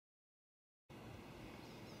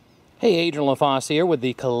Hey, Adrian LaFosse here with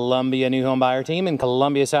the Columbia New Home Buyer Team in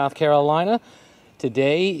Columbia, South Carolina.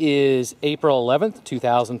 Today is April 11th,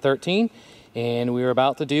 2013, and we're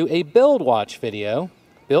about to do a Build Watch video.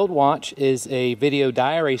 Build Watch is a video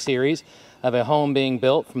diary series of a home being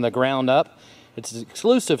built from the ground up. It's an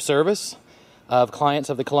exclusive service of clients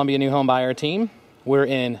of the Columbia New Home Buyer Team. We're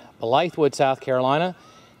in Blythewood, South Carolina.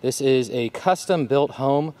 This is a custom-built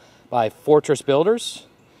home by Fortress Builders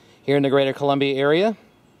here in the greater Columbia area.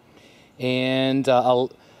 And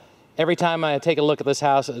every time I take a look at this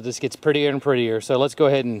house, it just gets prettier and prettier. So let's go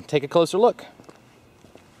ahead and take a closer look.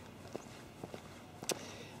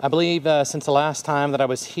 I believe since the last time that I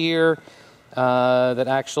was here, that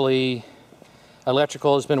actually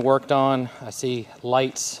electrical has been worked on. I see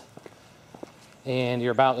lights, and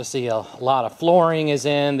you're about to see a lot of flooring is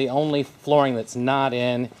in. The only flooring that's not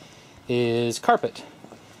in is carpet,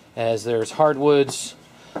 as there's hardwoods,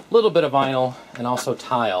 a little bit of vinyl, and also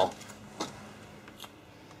tile.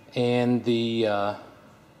 And the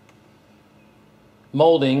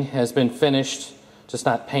molding has been finished, just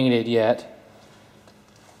not painted yet.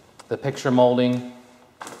 The picture molding,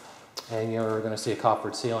 and you're going to see a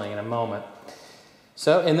coffered ceiling in a moment.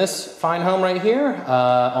 So in this fine home right here,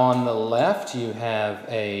 on the left you have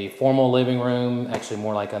a formal living room, actually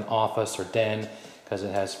more like an office or den because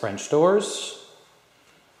it has French doors.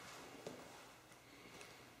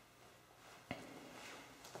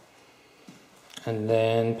 And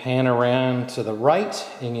then pan around to the right,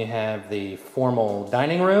 and you have the formal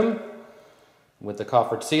dining room with the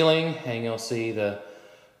coffered ceiling, and you'll see the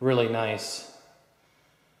really nice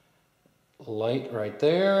light right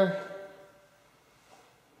there.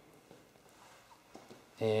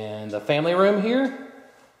 And the family room here.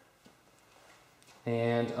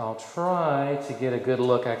 And I'll try to get a good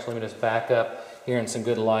look. Actually, let me just back up here in some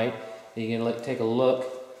good light. You can take a look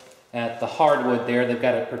at the hardwood there. They've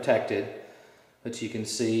got it protected. But you can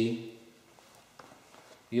see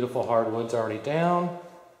beautiful hardwoods already down.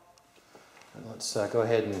 And let's go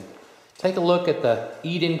ahead and take a look at the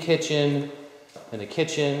eat-in kitchen and the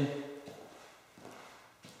kitchen.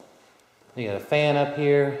 You got a fan up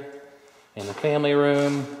here in the family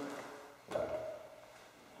room.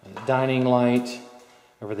 And the dining light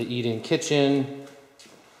over the eat-in kitchen.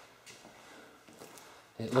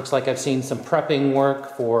 It looks like I've seen some prepping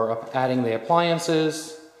work for adding the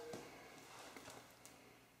appliances.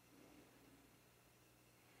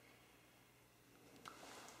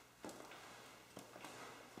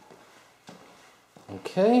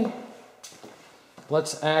 Okay,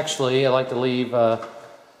 let's actually, I like to leave the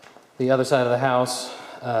other side of the house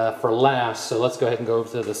for last, so let's go ahead and go over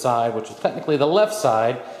to the side, which is technically the left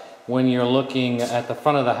side when you're looking at the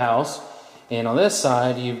front of the house. And on this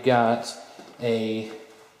side, you've got a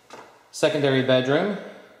secondary bedroom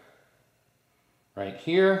right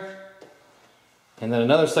here, and then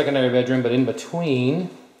another secondary bedroom, but in between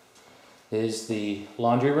is the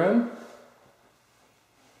laundry room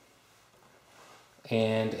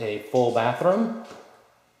and a full bathroom,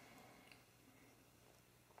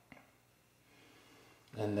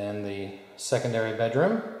 and then the secondary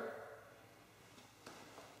bedroom,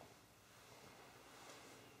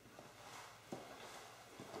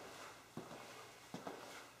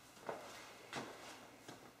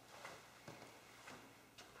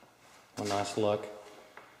 a nice look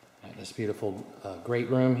at this beautiful great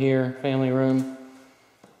room here, family room,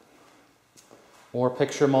 more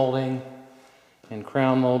picture molding and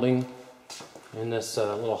crown molding in this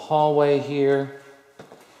little hallway here.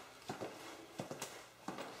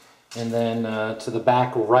 And then to the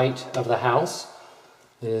back right of the house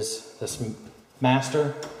is this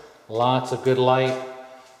master. Lots of good light,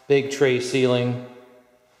 big tray ceiling,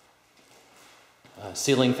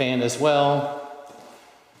 ceiling fan as well,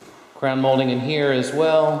 crown molding in here as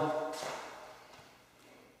well.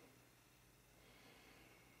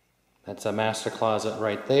 That's a master closet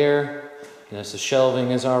right there. Notice the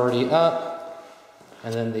shelving is already up.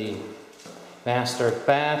 And then the master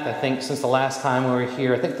bath. I think since the last time we were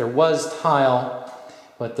here, I think there was tile,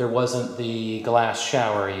 but there wasn't the glass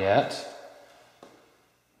shower yet.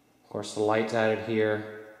 Of course, the lights added here.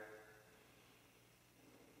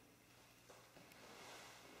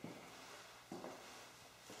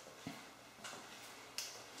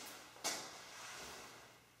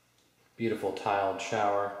 Beautiful tiled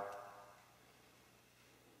shower.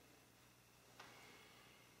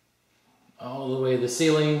 All the way to the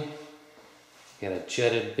ceiling. Got a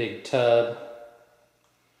jetted big tub.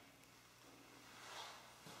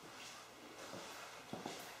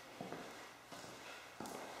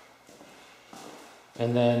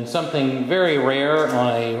 And then something very rare on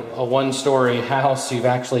a one-story house, you've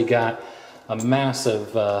actually got a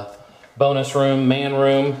massive bonus room, man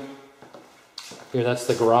room. Here, that's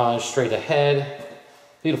the garage straight ahead.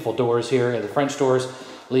 Beautiful doors here, the French doors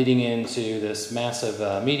leading into this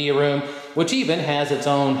massive media room, which even has its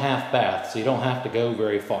own half bath, so you don't have to go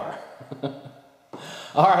very far.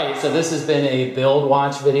 All right, so this has been a build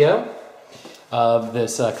watch video of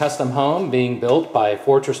this custom home being built by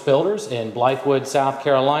Fortress Builders in Blythewood, South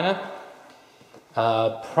Carolina.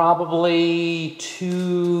 Probably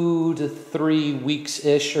 2 to 3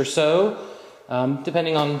 weeks-ish or so,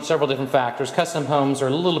 depending on several different factors. Custom homes are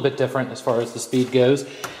a little bit different as far as the speed goes,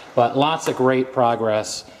 but lots of great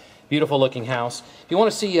progress. Beautiful looking house. If you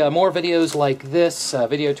want to see more videos like this,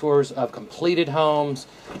 video tours of completed homes,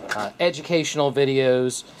 educational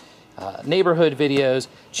videos, neighborhood videos,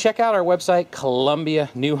 check out our website,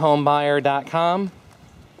 columbianewhomebuyer.com,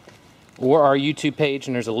 or our YouTube page,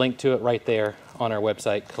 and there's a link to it right there on our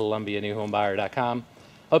website, columbianewhomebuyer.com.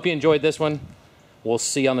 Hope you enjoyed this one. We'll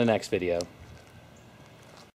see you on the next video.